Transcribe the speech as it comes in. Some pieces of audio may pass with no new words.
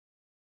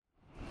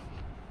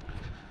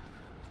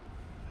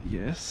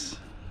Yes.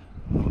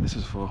 Oh, this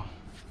is for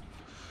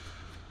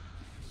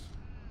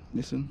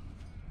Nissan,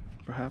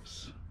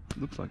 perhaps.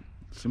 Looks like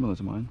similar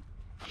to mine.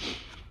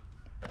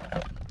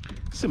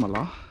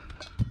 Similar.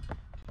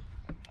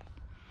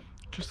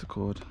 Just a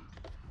cord.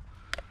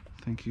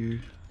 Thank you.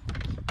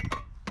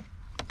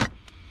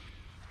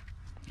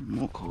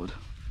 More cord.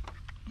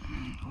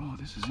 Oh,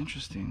 this is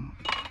interesting.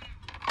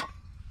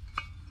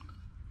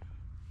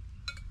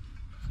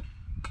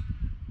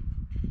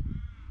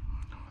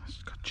 Oh,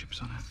 it's got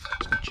chips on it.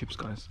 It's got chips,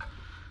 guys.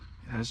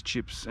 It has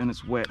chips and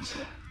it's wet.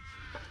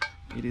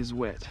 It is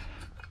wet.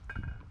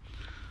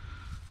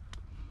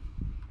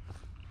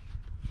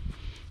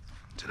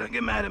 So don't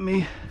get mad at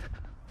me.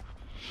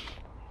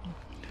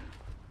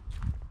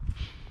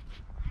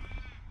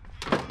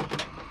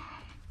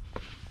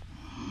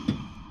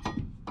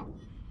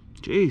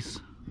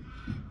 Jeez.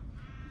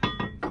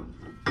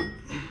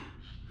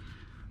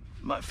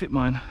 Might fit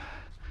mine.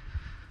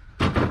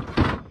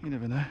 You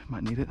never know,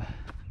 might need it.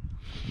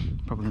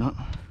 Probably not.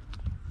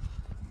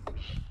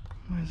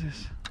 Where is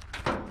this?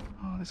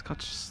 Oh, this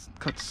cuts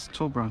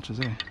 12 branches,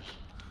 eh?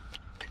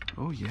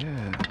 Oh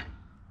yeah.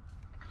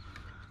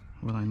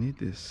 Will I need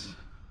this?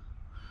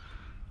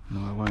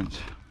 No, I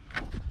won't.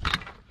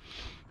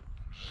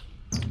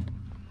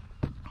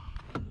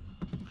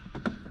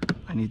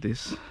 I need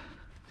this.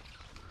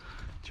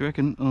 Do you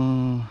reckon?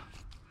 I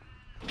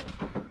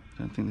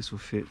don't think this will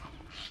fit.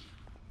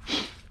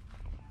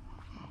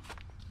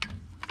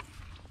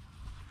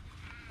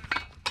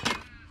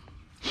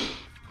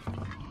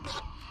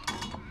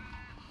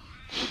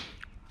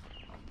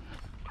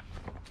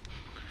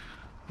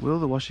 Will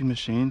the washing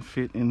machine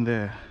fit in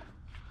there?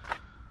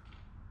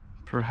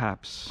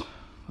 Perhaps.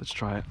 Let's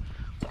try it.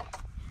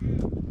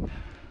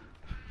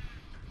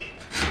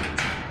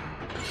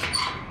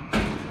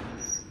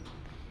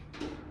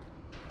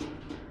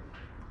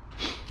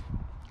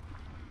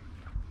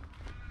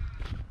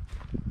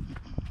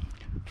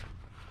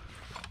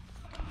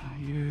 Are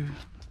you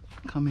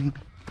coming?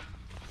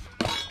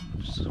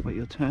 Just wait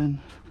your turn.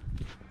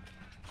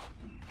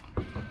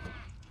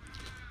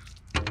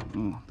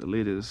 Oh, the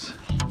lid is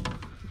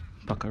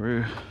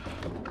buckaroo.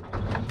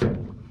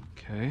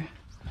 Okay.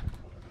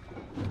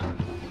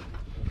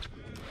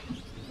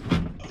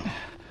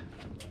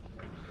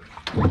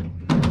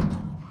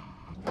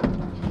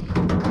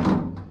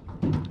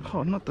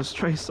 Oh, not the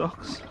stray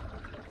socks.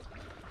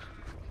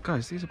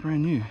 Guys, these are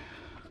brand new.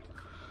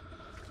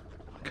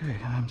 Okay,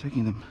 I'm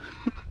taking them.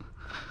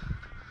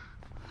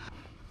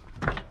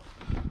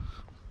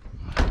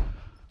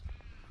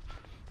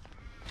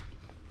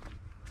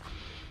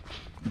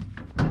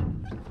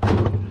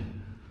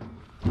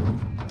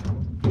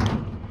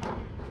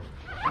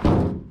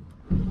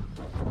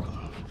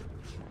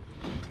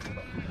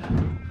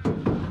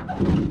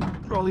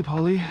 Roly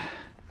poly.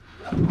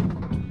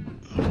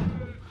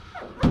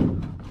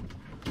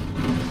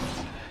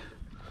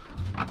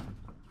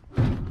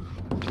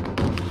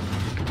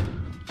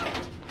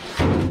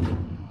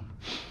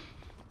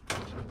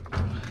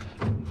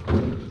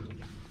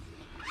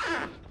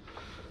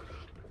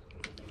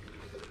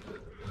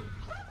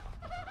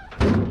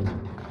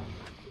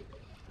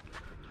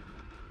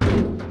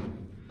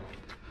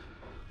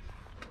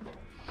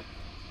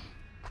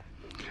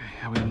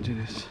 How are we going to do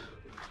this?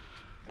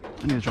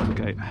 I need to drop the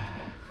gate.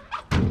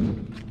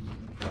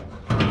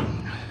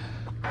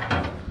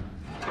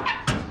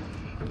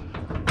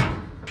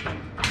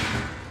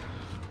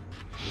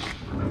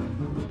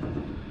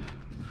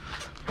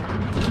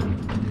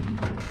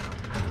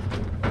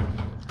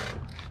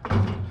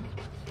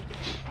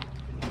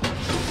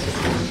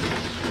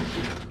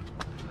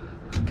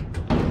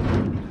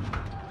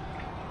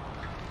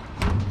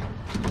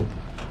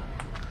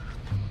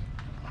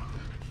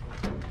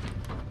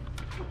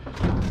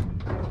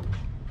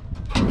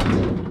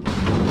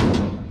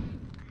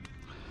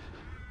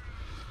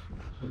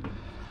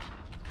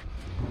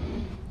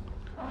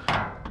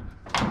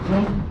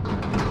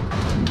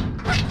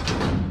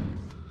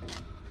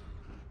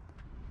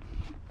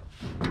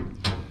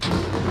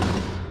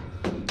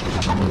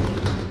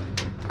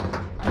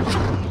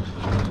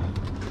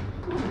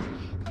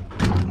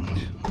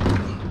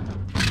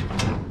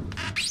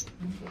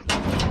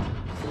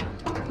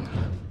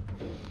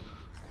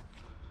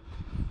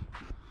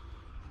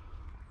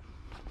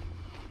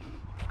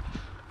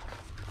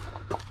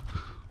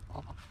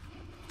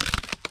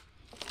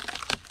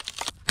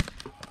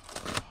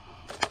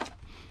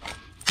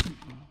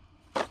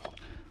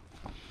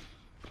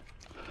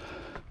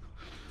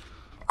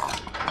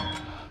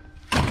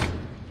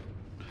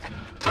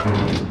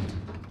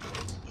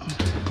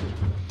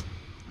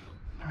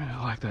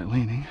 That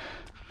leaning.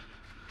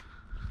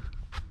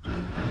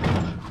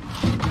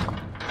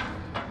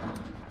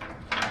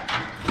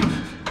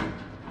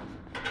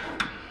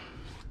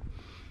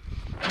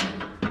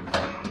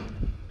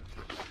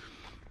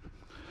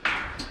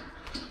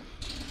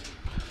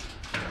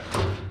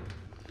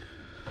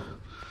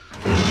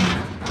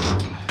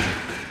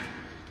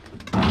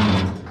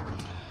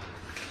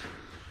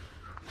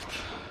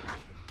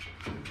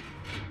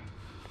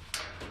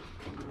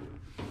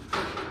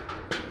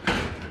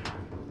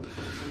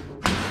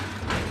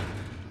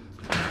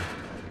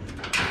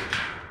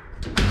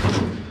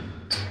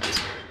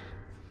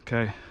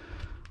 Okay,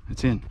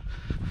 it's in.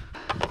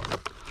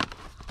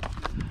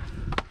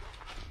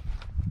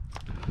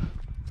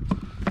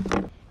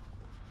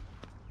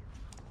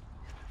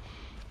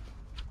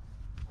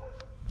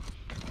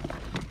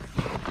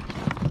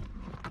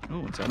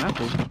 Oh, it's an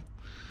apple.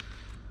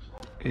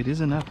 It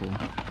is an apple.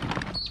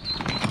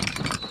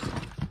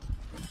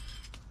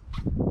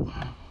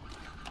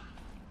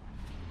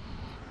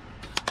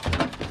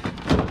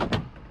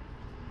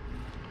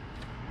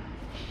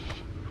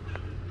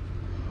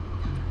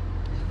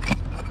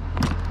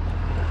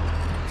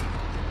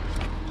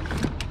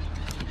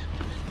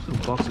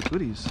 Little box of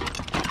goodies. Is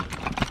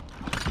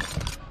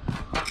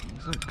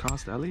that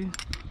Cast Alley?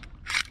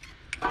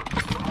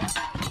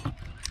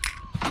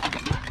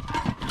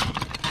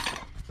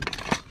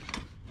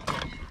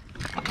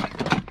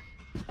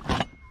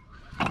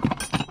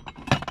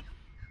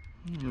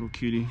 Little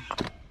cutie.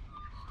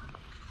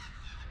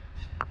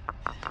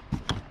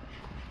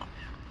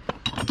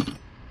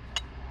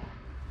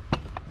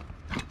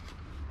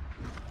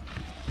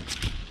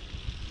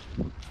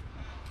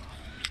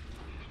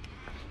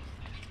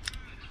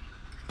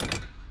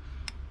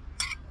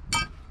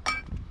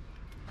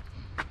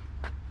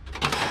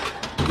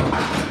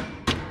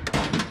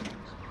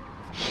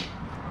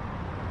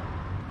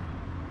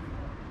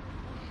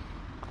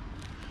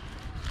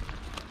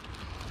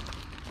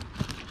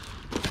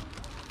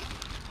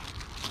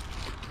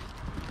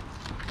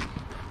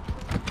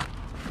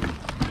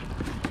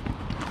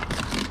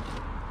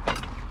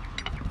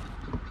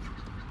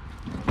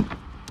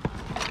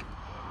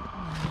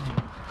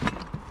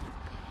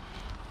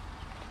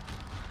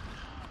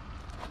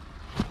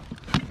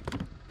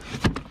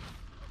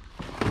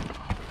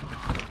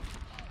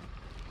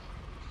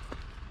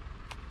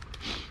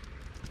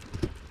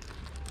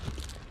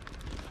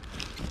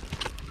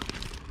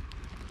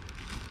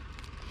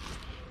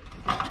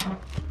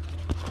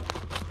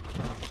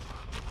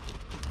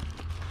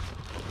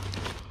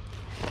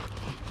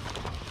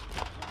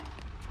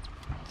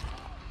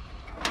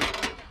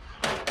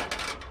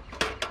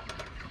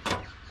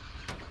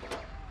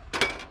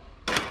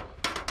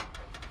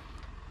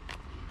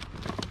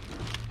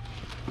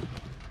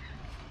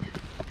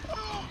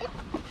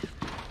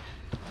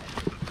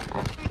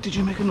 Did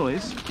you make a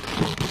noise? What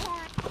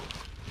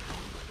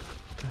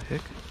the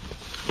heck?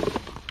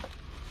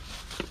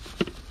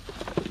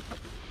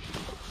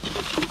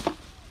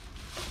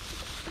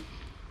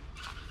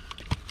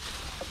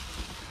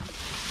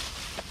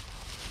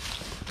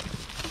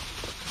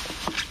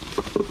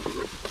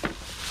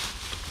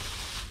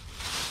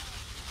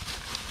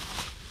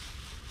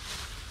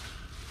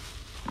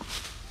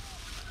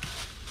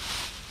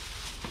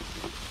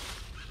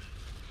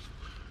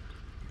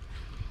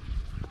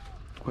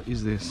 What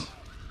is this?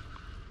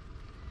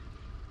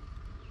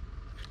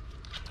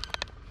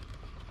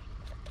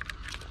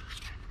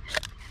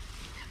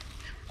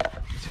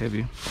 It's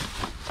heavy, I'll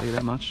tell you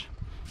that much.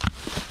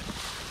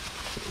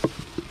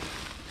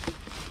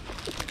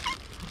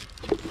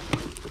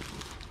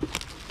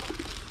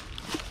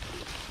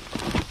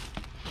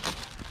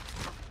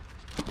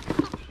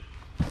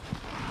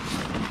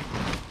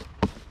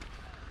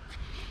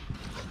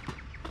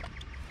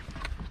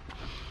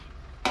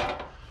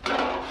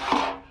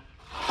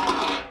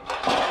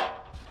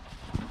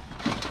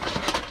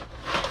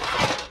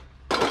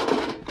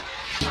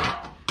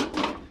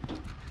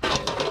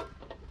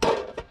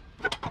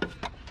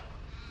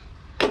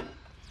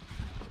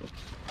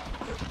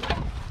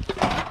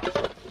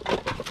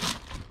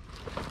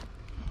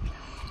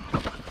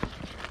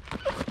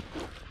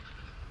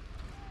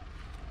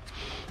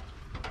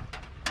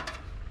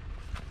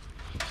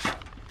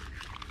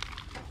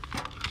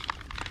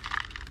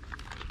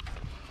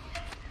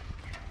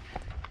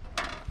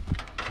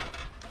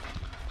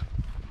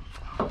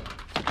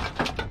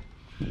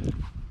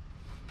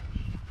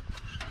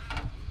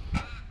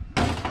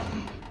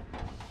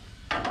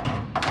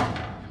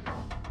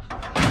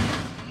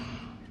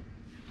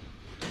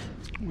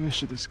 Where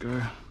should this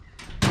go?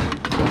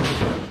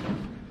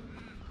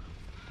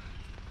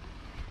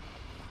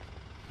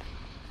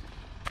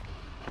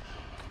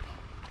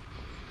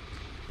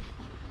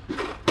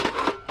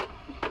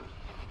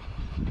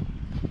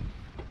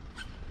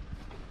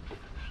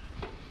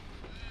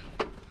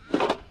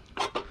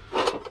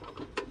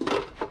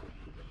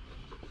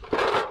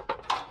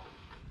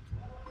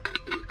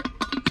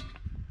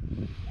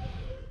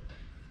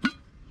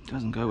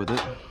 Doesn't go with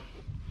it.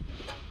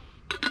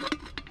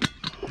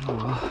 Oh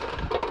well.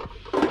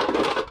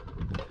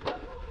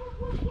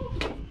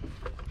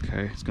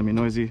 Okay, it's gonna be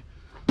noisy.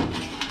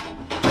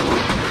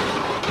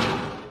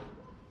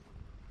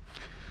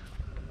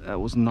 That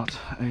was not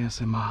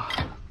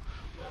ASMR.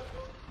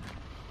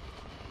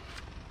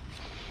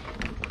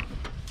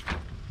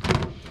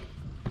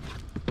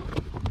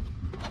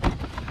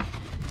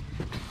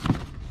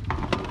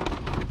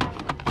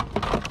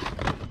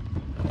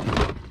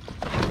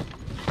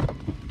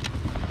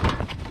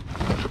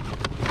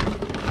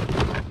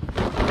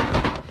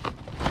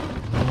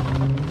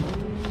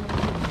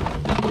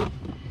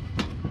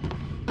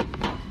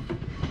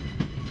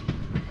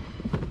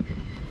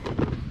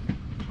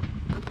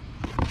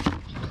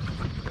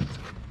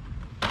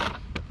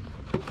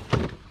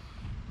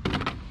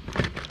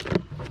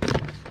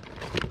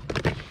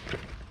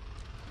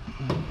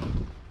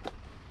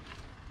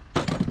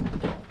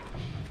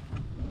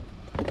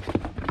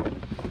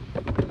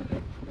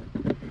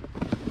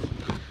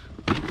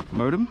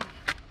 modem.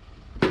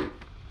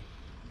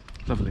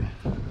 Lovely.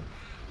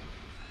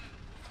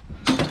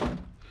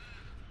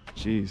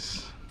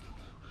 Jeez.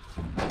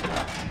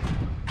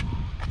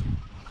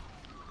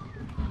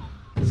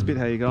 Spit,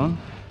 how you going?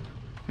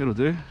 It'll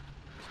do.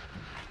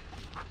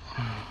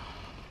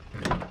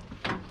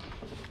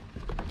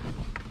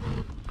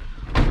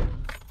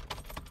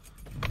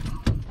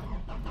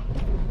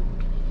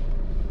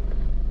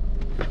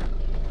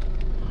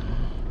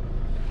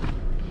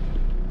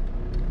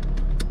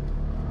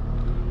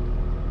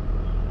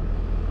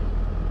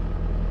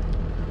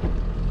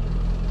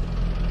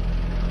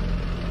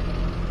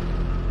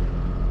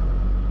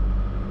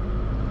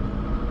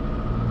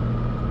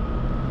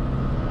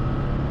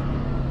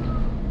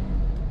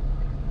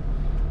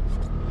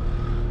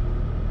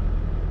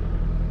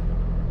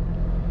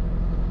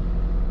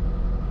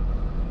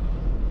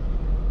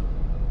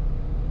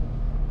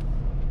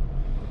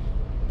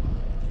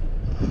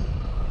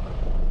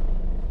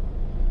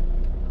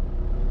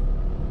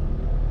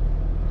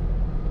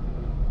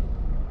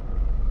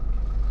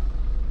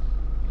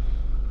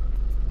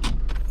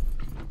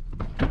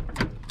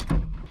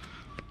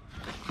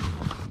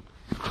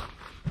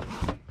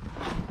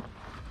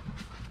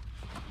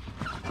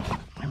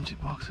 Empty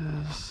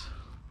boxes.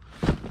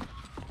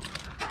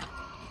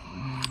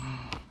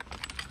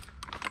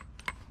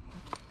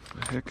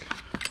 The heck?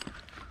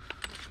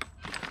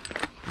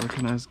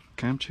 Recognized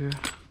camp chair.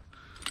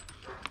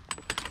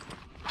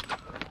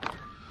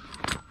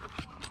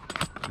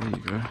 There you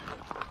go.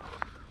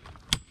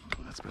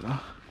 That's better.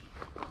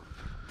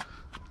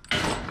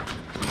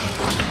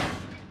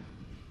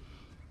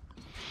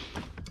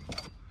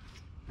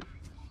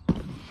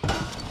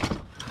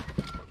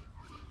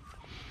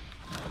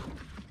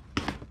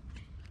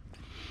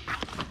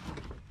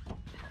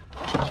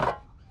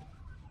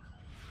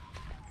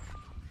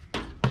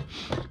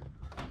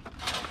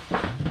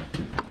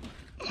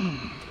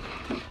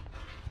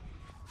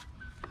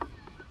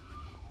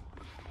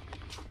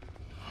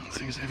 This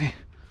thing is heavy.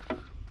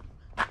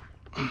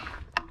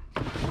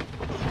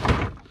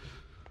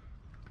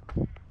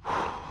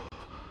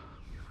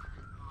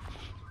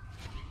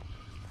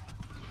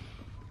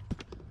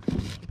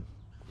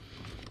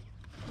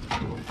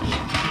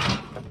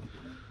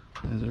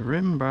 There's a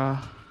rim,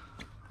 brah.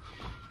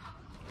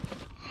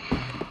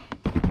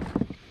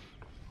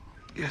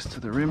 Yes to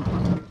the rim.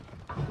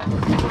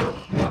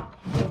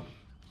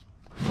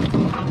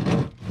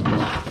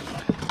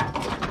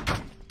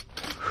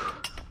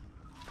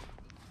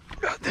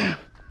 God damn.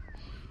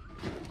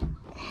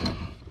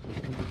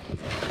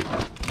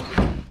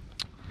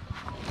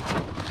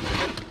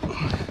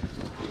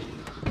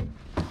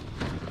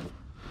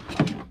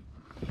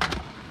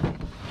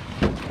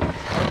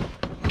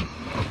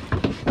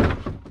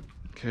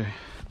 Okay,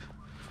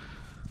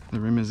 the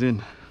rim is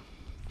in.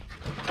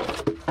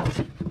 Oh,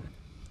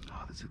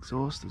 there's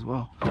exhaust as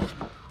well.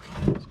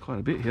 There's quite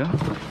a bit here.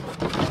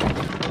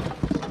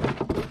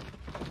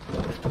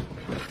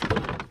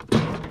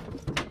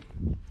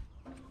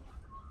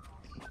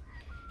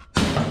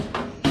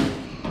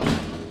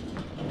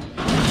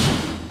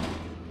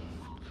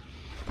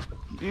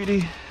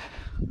 Beauty.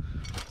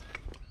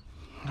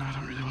 No, I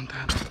don't really want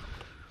that.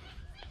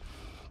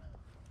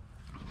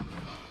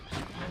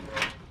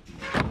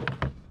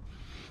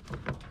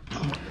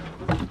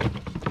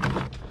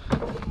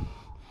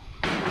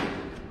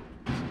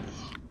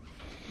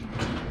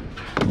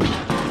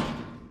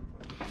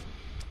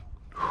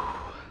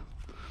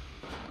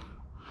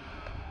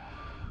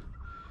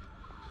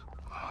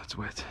 Oh, it's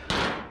wet.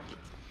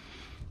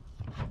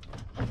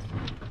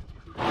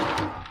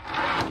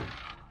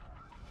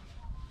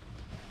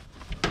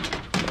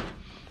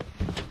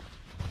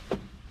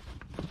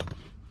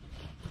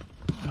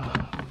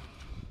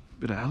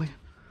 Bit of alley.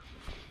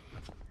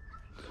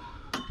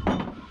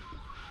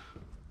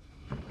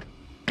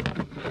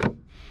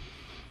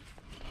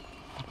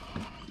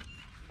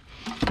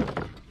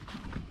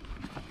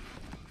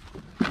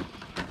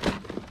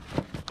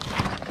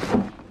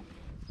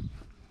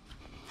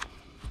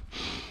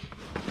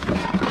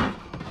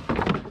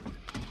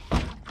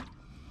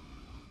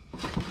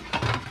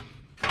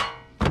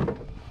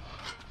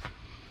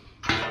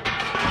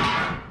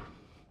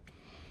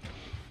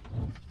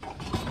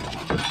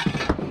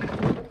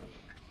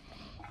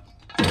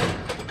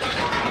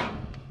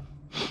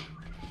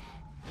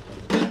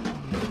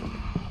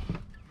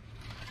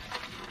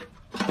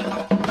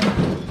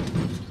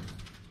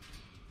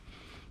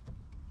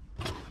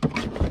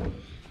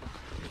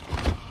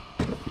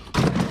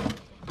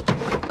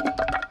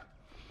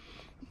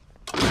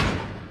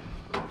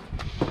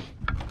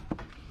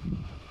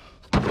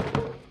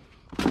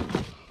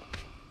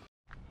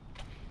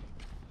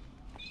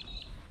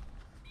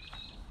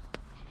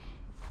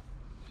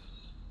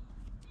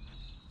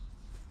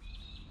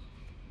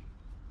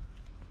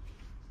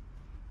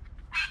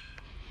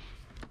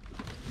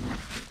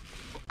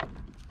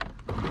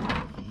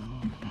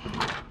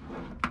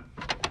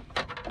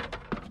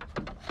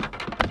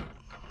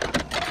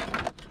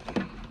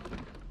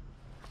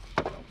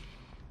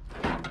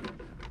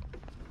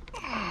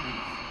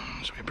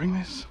 Should we bring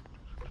this?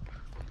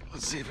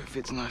 Let's see if it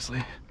fits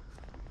nicely.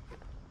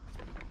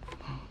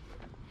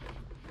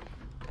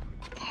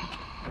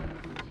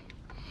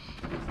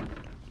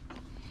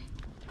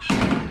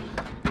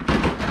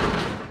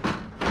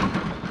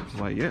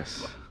 Why,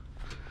 yes,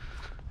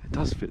 it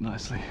does fit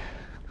nicely.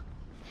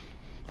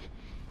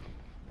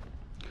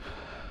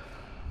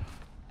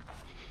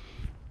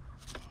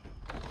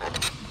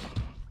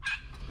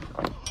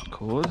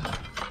 Cord.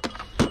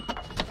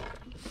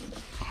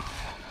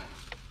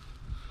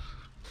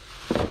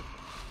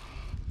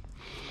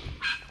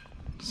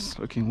 It's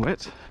looking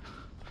wet.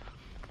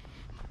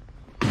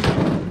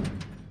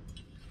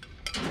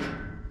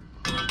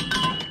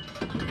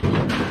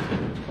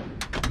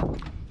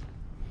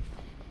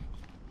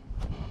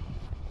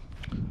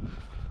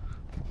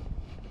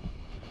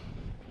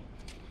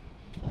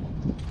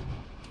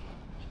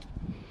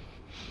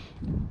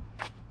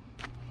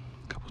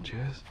 Couple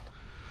chairs,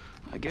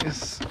 I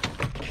guess.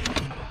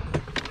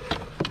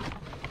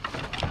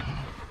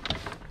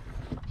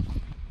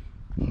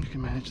 You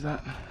can manage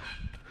that.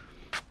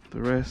 The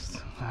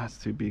rest, that's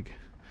too big.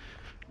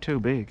 Too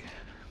big.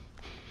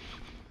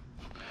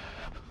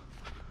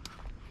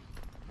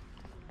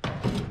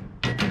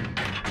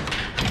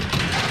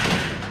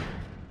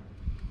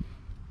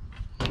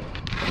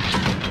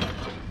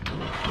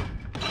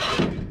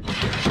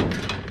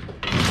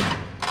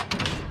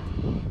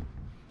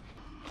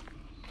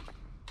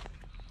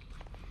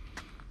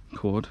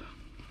 Cord.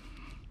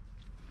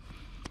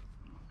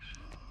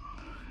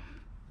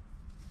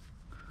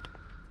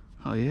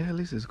 Oh yeah, at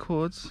least there's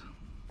cords.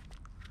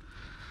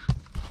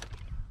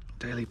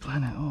 Daily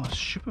Planet. Oh,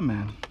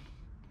 Superman.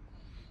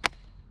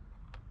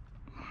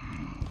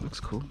 Looks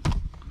cool.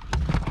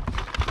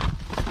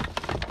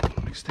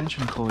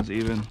 Extension cords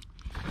even.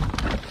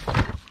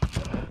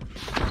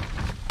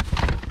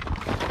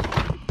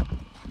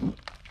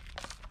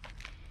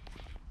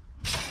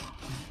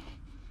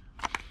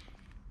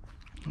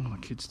 Oh, my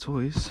kids'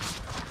 toys.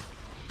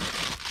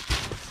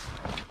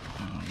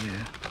 Oh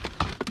yeah.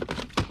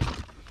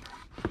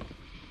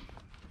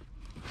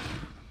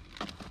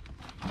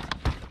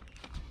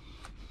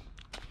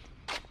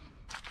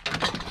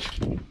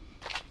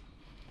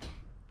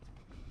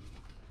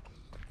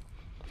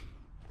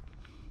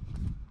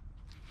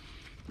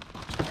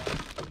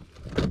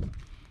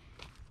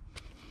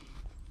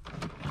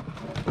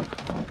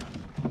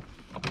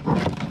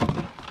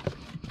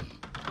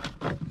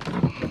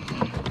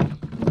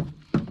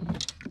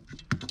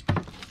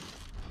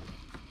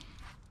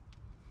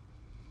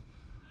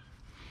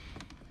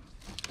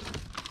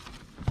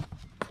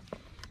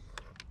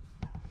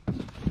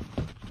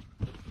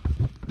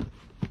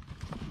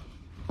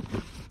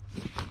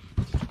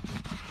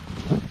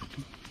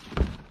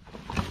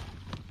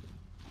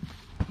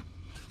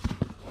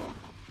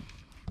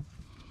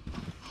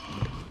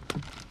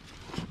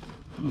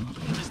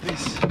 What is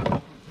this?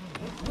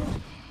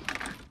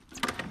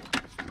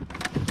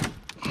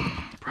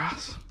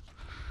 Brass?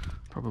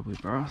 Probably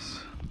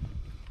brass.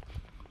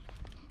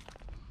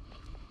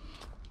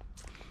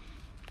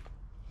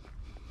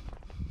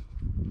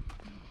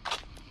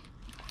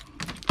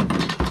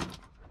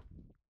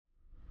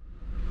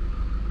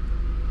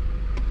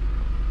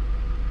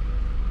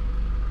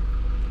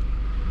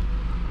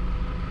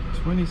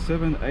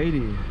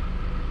 $27.80.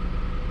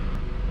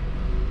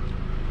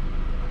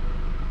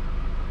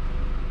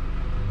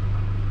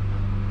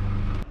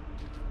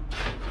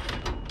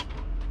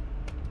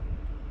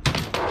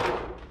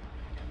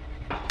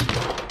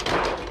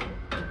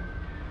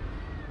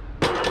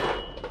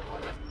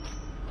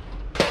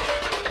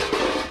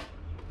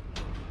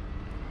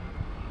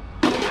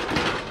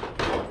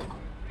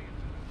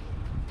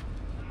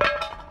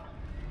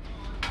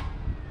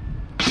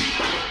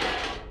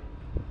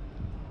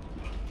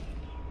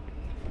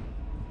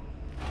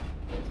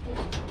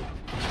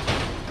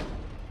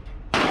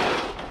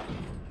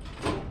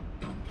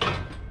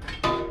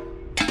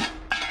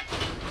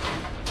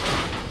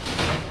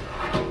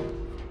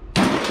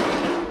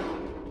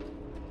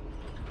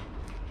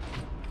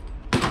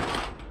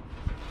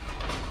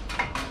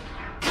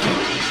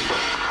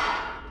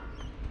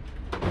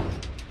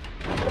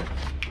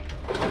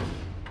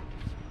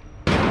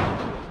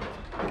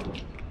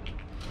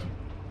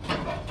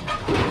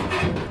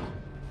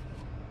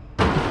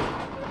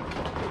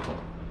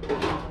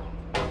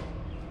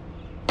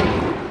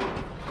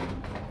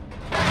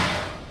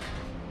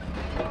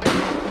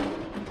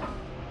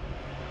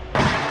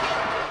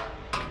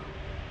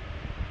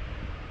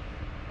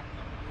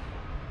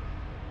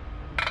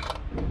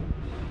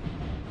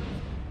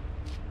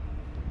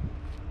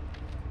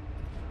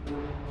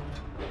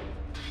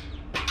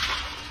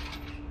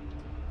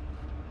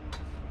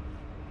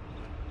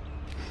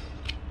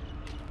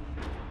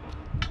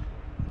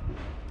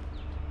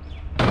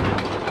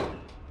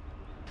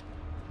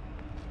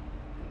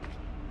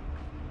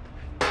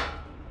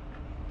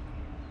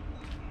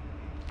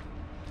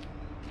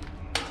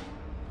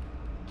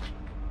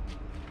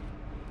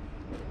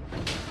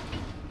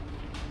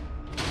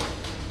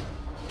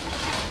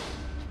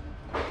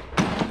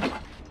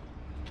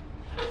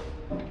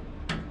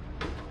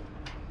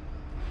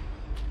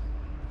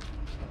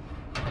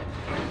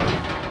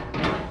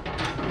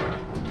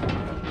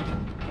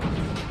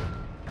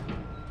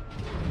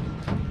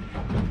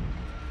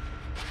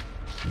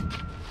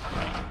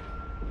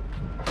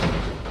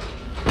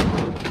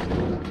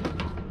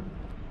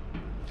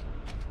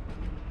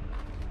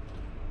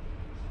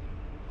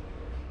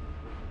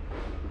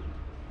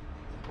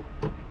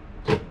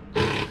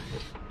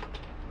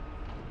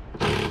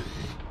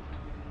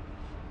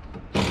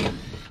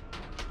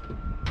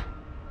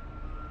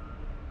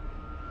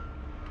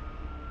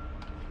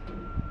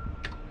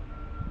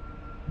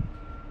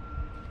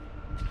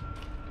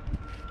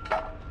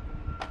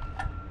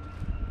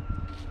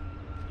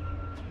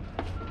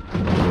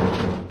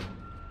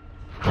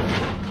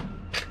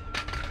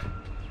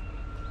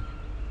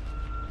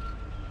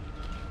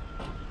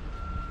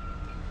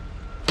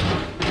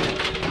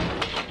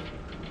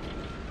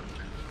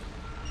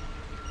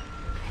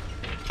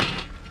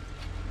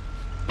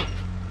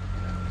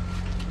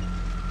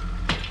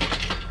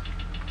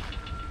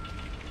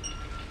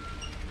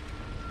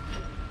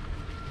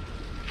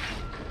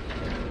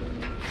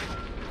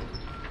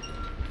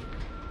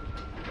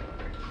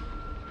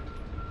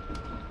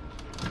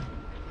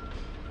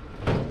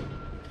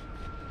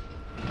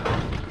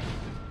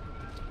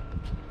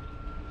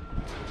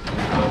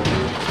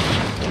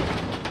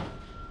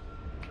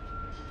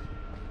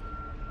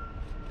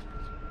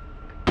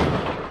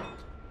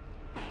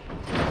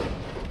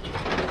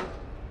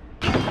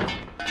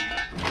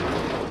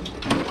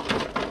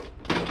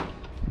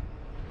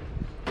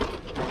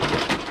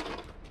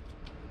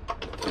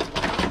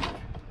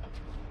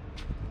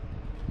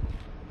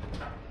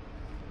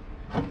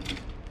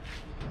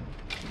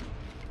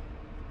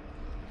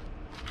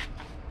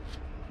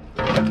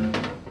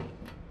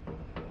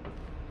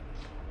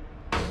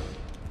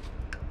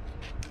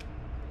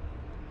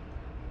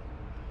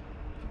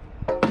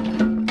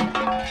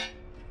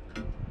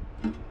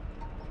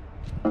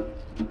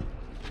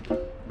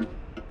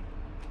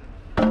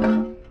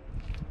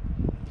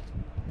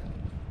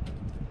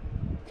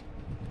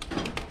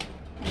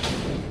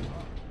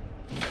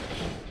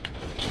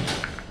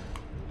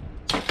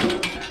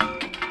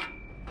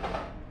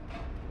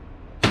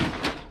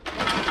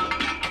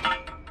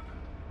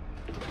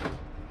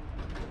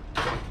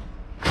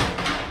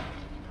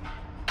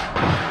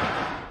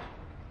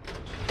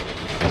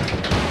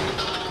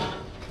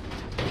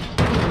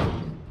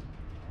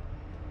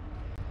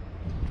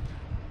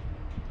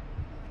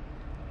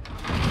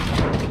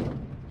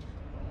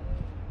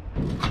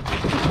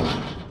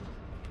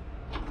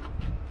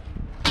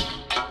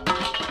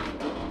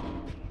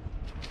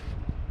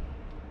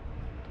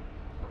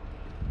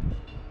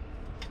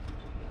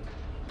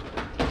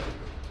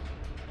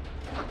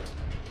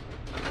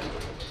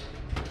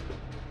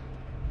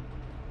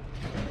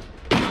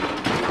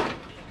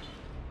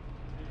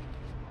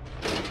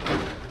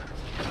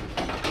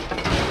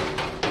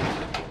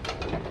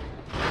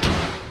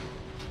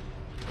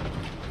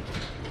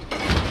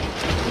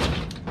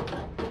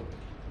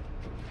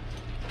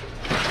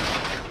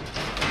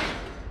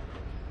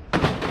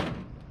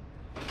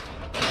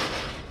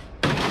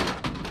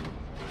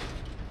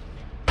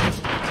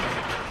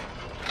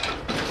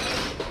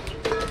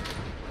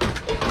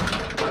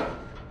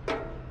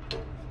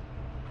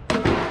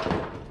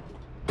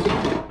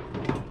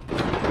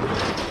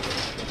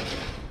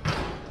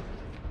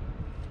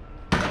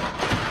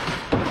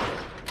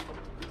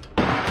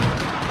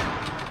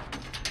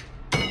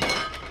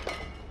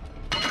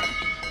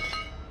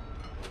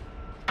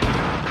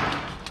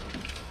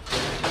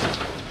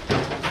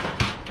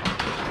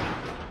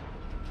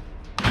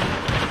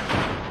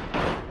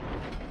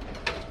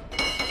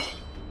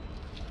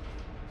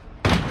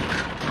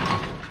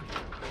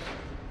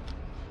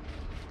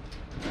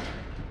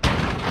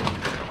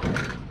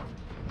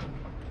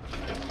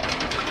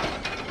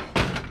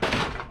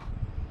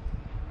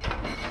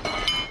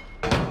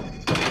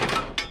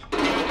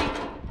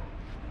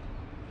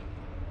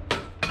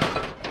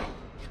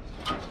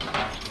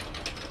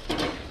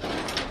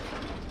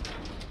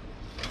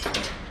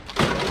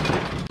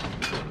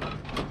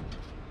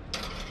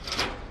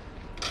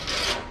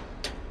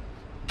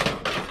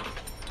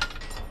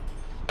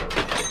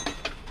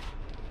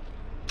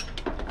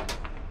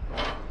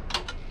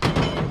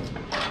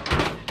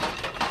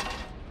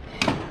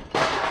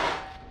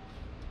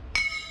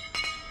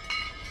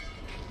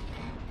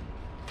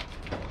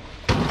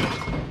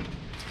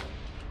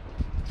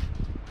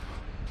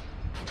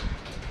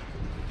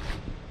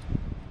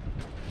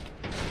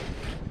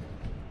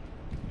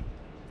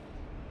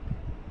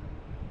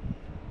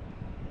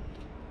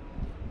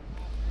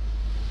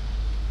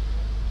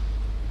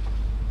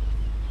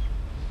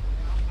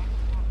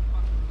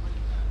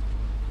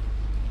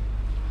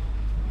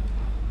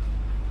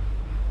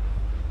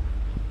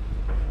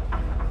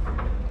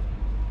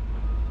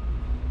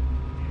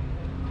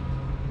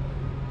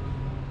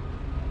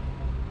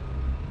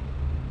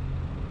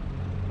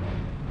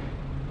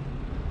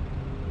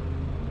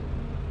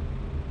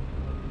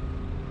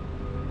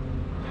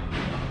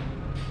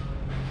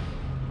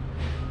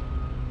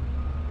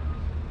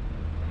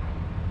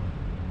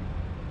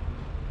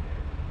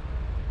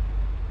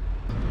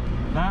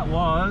 That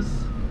was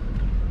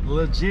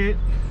legit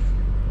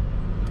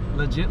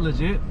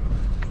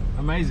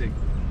amazing.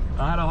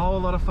 I had a whole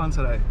lot of fun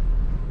today.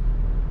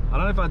 I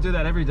don't know if I do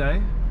that every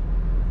day,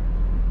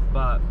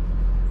 but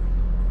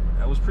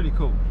that was pretty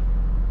cool.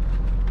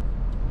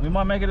 We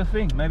might make it a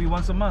thing, maybe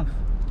once a month.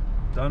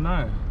 Don't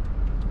know.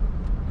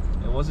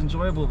 It was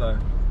enjoyable though.